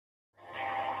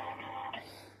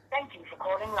Thank you for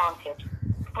calling Lancet.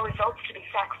 For results to be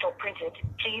faxed or printed,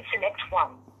 please select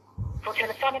 1. For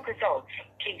telephonic results,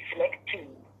 please select 2.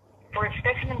 For a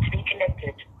specimen to be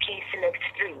collected, please select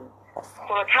 3.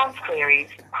 For accounts queries,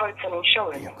 quotes and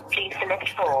insurance, please select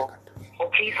 4. Or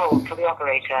please hold for the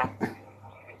operator.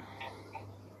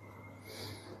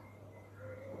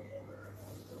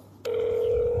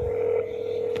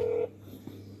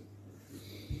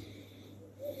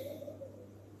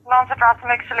 Lancet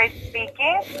Rasmussen Celeste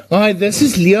speaking. Hi, this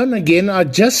is Leon again. I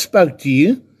just spoke to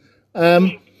you.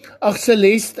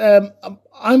 Celeste,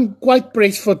 I'm quite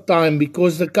pressed for time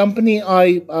because the company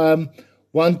I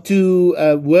want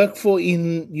to work for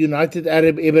in United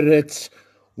Arab Emirates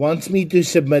wants me to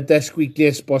submit as quickly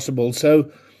as possible. So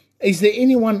is there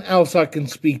anyone else I can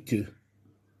speak to? Okay.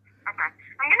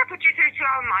 I'm going to put you through to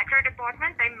our micro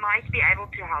department. They might be able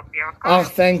to help you. Okay?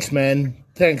 Thanks, man.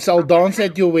 Thanks. I'll dance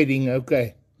at your wedding,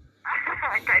 okay?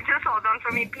 Okay, just hold on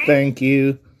for me, please. Thank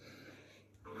you.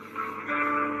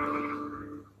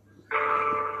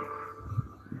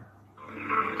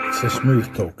 It's a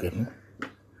smooth talking.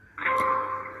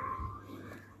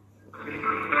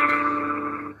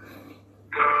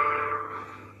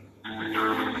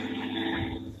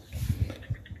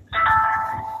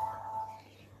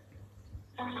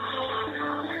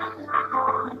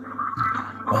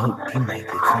 Wel, die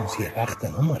meid het ons die regte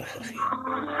nommer gegee.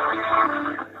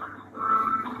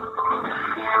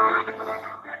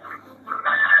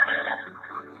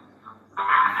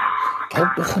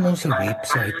 Dalk begin ons 'n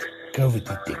webwerf COVID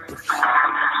Detectives.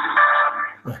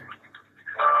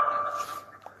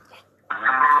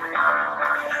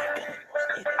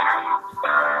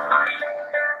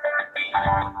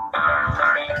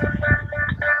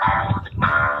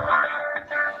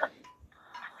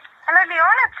 Hello,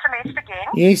 Leon. It's Celeste again.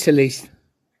 Yes, Celeste.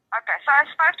 Okay, so I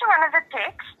spoke to one of the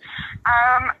techs.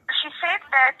 She said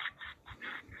that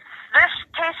this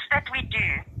test that we do,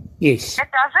 Yes. it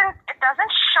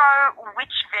doesn't show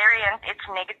which variant it's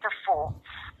negative for.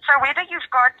 So whether you've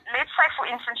got, let's say for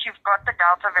instance, you've got the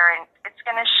Delta variant, it's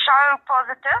going to show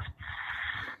positive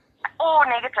or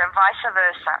negative, vice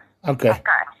versa. Okay.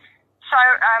 Okay. So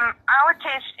our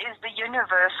test is the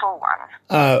universal one.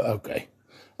 Oh, okay.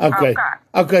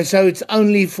 Okay, so it's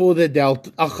only for the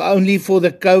Delta, only for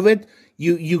the COVID.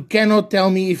 You cannot tell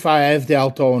me if I have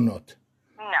Delta or not.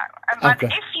 No, but Okay.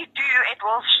 if you do, it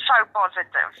will show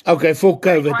positive. Okay, for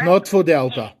COVID, not for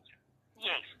Delta.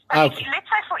 Yes. But Okay. let's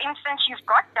say, for instance, you've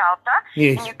got Delta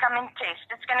Yes. and you come and test.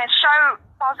 It's going to show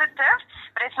positive,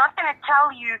 but it's not going to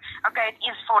tell you, okay, it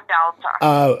is for Delta.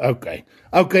 Oh, okay.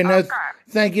 Okay, now,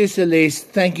 thank you, Celeste.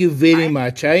 Thank you very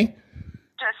much, eh?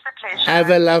 Just a pleasure. Have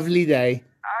a lovely day.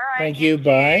 All right. Thank you.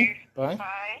 Bye. Bye. Bye.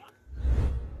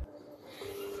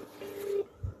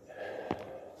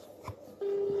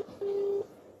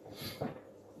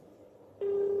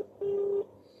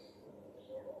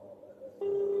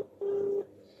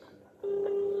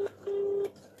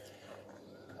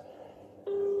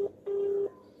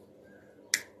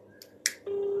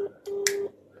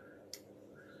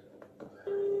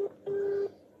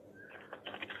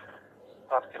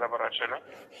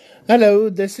 Hello,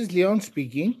 this is Leon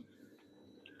speaking.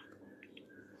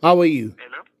 How are you?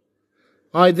 Hello.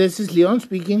 Hi, this is Leon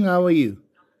speaking. How are you?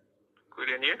 Good,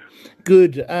 and you?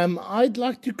 Good. I'd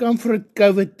like to come for a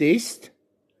COVID test.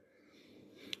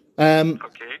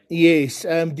 Okay. Yes.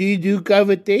 Do you do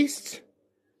COVID tests?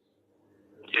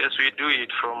 Yes, we do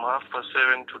it from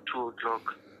 7:30 to 2:00.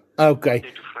 Okay.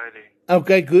 Monday to Friday.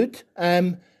 Okay, good.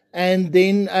 And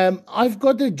then I've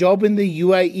got a job in the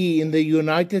UAE, in the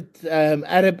United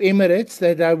Arab Emirates,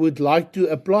 that I would like to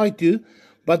apply to,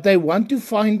 but they want to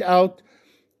find out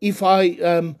if I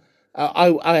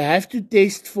have to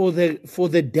test for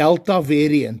the Delta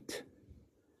variant.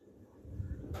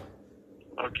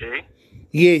 Okay.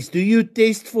 Yes. Do you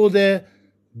test for the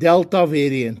Delta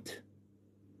variant?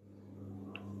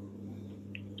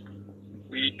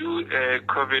 We do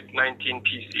COVID-19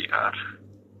 PCR.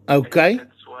 Okay.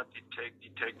 That's what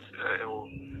detects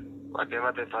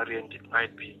whatever the variant it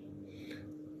might be.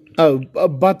 Oh,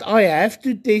 but I have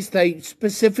to test. They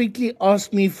specifically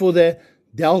asked me for the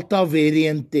Delta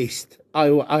variant test.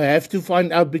 I have to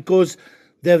find out because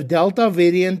the Delta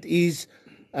variant is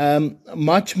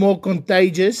much more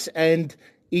contagious and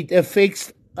it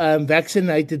affects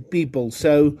vaccinated people.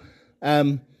 So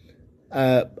I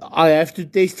have to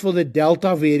test for the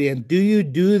Delta variant. Do you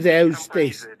do those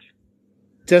tests?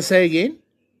 Just say again?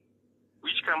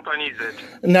 Which company is it?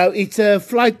 No, it's a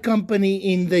flight company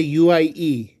in the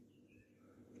UAE.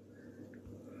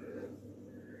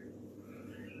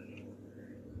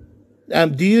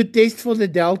 Do you test for the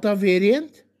Delta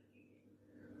variant?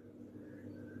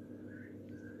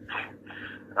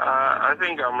 I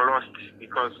think I'm lost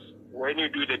because when you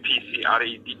do the PCR,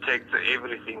 it detects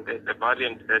everything, the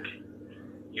variant that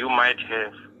you might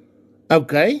have.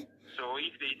 Okay. So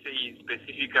if they say it's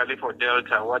specifically for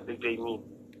Delta, what do they mean?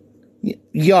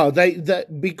 Yeah,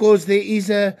 because there is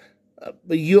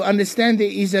you understand there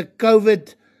is a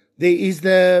COVID, there is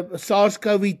the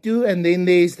SARS-CoV-2, and then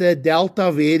there is the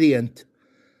Delta variant,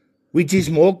 which is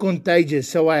more contagious.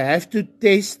 So I have to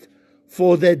test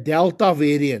for the Delta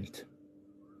variant.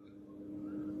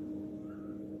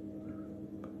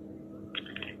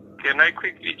 Can I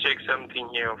quickly check something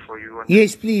here for you?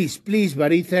 Yes, please,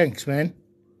 buddy. Thanks, man.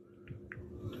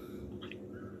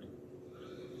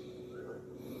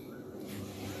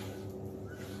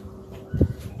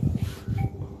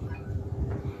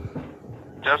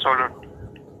 Just hold on.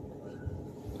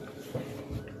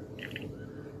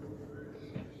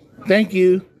 Thank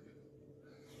you.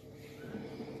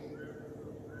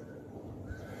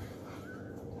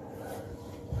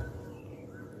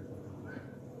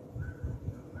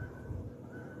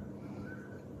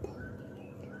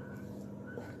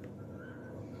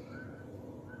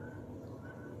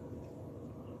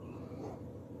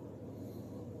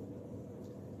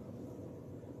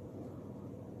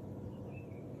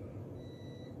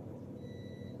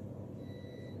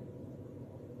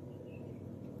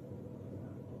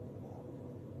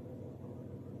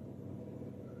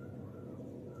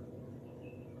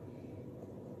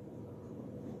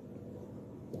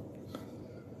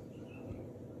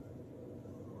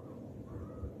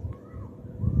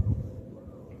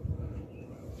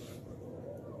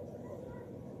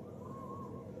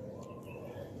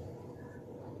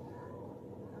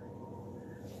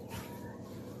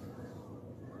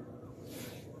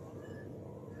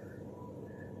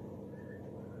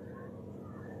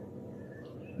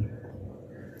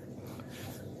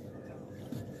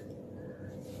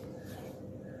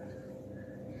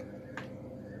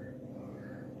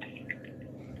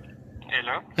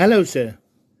 Hello? Hello, sir.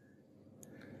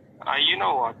 You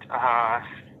know what?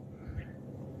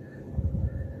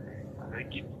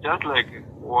 It's just like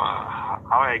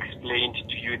how I explained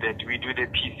to you that we do the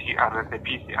PCR, and the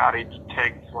PCR it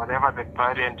detects whatever the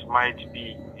variant might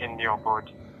be in your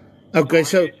body. Okay,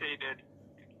 so when you say that,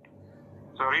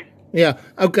 sorry? Yeah.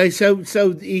 Okay. So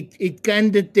it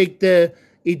can detect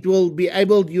you'll be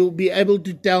able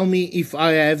to tell me if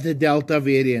I have the Delta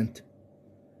variant.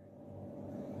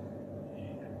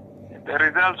 The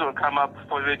results will come up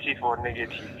positive or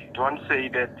negative. Don't say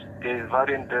that the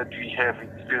variant that we have is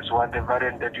this one, the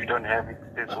variant that we don't have is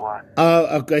this one.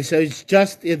 Okay. So it's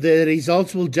just the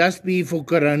results will just be for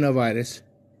coronavirus.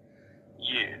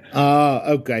 Yes.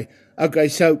 Okay. Okay.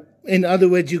 So in other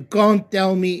words, you can't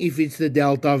tell me if it's the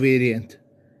Delta variant.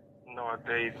 No,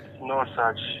 there is no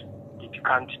such. It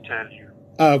can't tell you.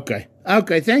 Okay.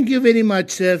 Okay. Thank you very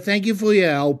much, sir. Thank you for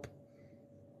your help.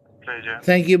 Pleasure.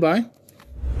 Thank you. Bye.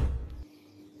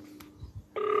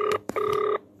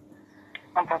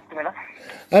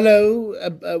 Hello.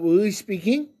 Who is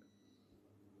speaking?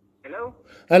 Hello?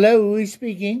 Hello. Who is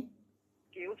speaking?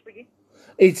 Who's speaking?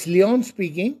 It's Leon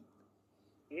speaking.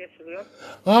 Yes, Leon.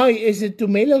 Hi. Is it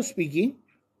Tumelo speaking?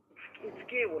 It's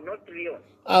Kevo, not Leon.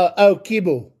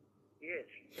 Kibo. Yes.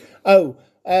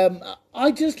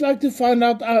 I just like to find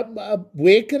out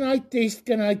where can I test?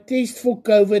 Can I test for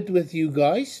COVID with you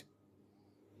guys?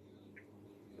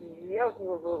 Yes,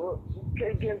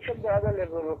 can check the other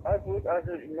level.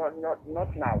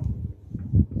 Not now.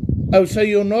 Oh, so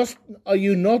are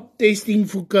you not testing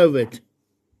for COVID?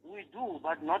 We do,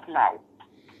 but not now.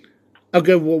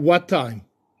 Okay, well, what time?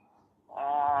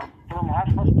 From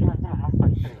 2:30 until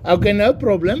 3:30. Okay, no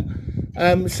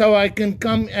problem. So I can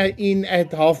come in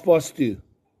at 2:30.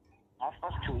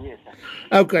 2:30, yes.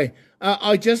 Okay.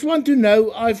 I just want to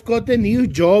know, I've got a new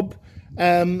job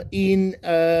in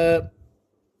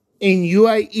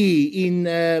UAE, in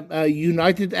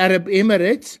United Arab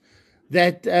Emirates,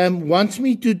 that wants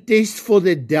me to test for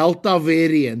the Delta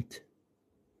variant.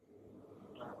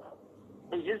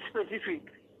 Is it specific?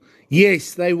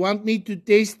 Yes, they want me to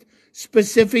test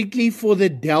specifically for the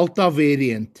Delta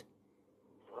variant.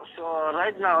 So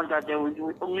right now that we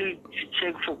only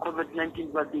check for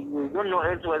COVID-19, but we don't know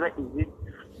else whether is it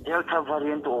Delta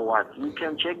variant or what. You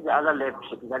can check the other labs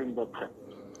regarding that.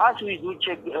 As we do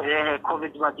check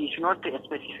COVID, but it's not a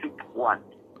specific one.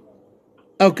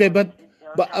 Okay, but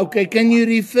okay, can you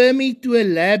refer me to a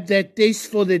lab that tests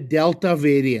for the Delta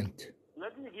variant?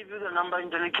 Let me give you the number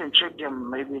and then you can check them.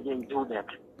 Maybe they do that.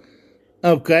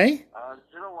 Okay.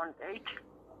 018.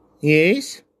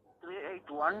 Yes.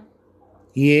 381.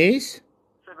 Yes.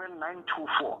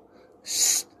 7924.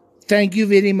 Thank you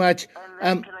very much.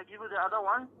 And then can I give you the other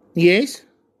one? Yes.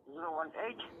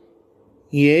 018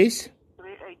 Yes.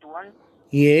 381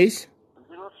 Yes.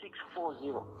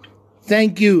 0640.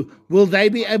 Thank you. Will they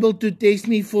be able to test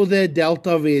me for the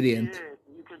Delta variant? Yes,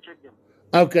 you can check them.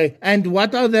 Okay. And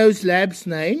what are those labs'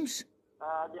 names?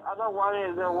 The other one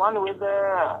is the one with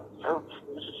the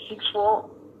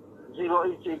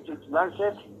 640, it's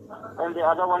Lancet, and the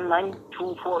other one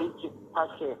 924, it's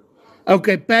Pascal.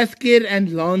 Okay, Pathcare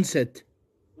and Lancet.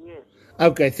 Yes.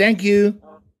 Okay, thank you.